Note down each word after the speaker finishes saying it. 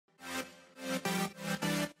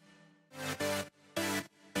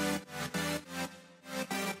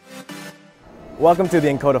Welcome to the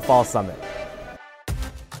NCODA Fall Summit.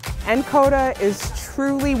 NCODA is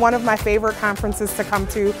truly one of my favorite conferences to come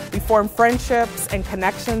to. We form friendships and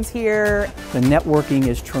connections here. The networking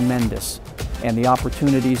is tremendous and the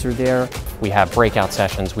opportunities are there. We have breakout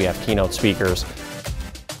sessions, we have keynote speakers.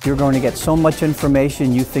 You're going to get so much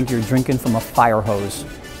information you think you're drinking from a fire hose.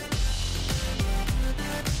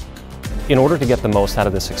 In order to get the most out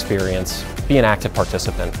of this experience, be an active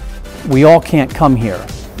participant. We all can't come here,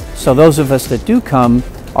 so those of us that do come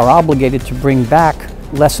are obligated to bring back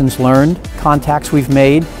lessons learned, contacts we've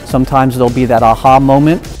made. Sometimes there'll be that aha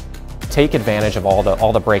moment. Take advantage of all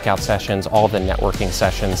the breakout sessions, all the networking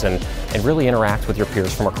sessions, and really interact with your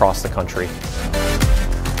peers from across the country.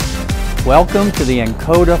 Welcome to the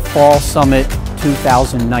NCODA Fall Summit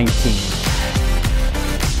 2019.